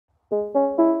This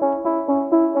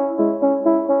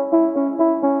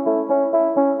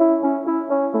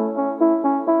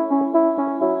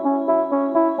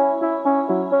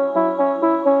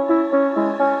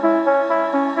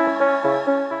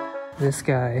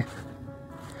guy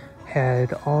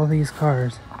had all these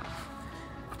cars,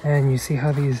 and you see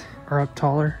how these are up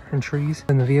taller in trees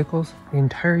than the vehicles? The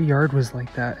entire yard was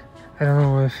like that. I don't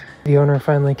know if the owner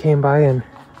finally came by and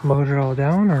mowed it all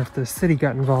down or if the city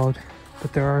got involved,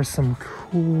 but there are some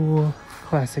cool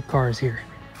classic cars here.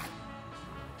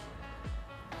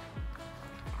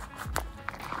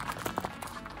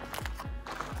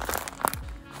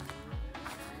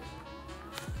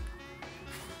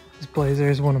 This Blazer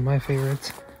is one of my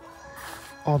favorites.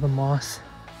 All the moss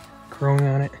growing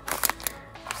on it.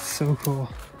 It's so cool.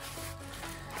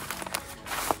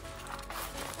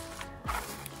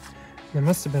 There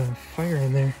must have been a fire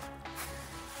in there.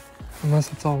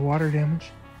 Unless it's all water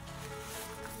damage.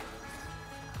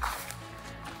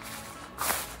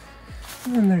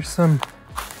 And then there's some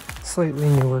slightly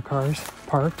newer cars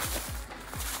parked.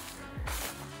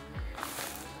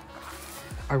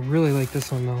 I really like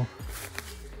this one though.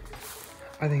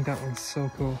 I think that one's so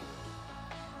cool.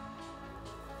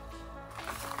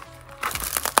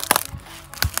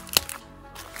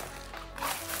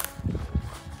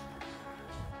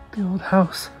 The old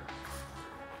house.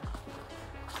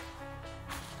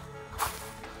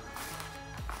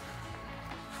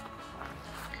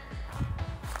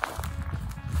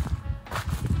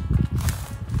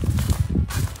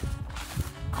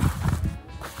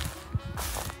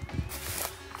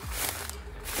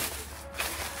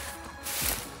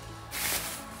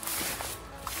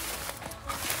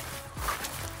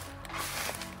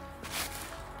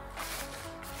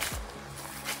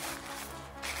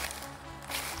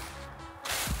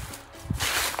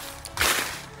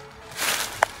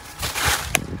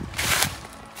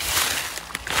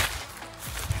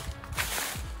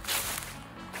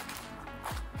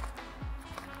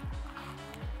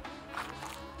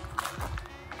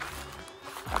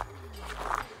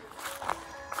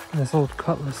 This old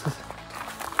Cutlass is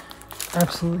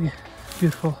absolutely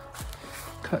beautiful.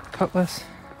 Cutlass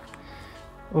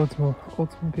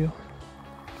Oldsmobile.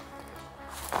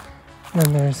 And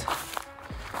then there's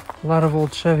a lot of old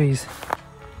Chevys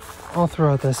all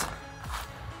throughout this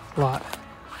lot.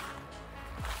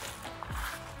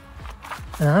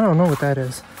 And I don't know what that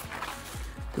is.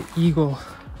 The Eagle.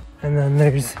 And then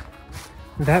there's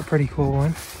that pretty cool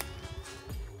one.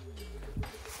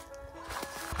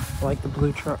 I like the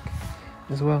blue truck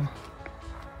as well.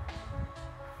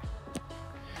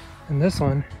 And this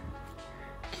one,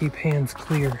 keep hands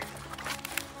clear.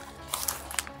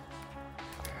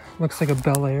 Looks like a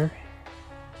Bel Air,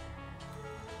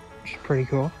 which is pretty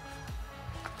cool.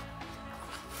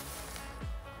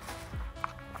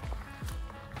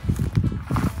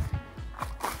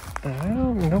 I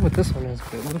don't know what this one is,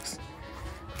 but it looks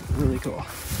really cool.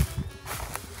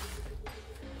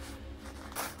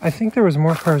 I think there was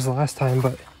more cars last time,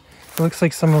 but it looks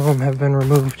like some of them have been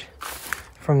removed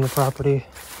from the property.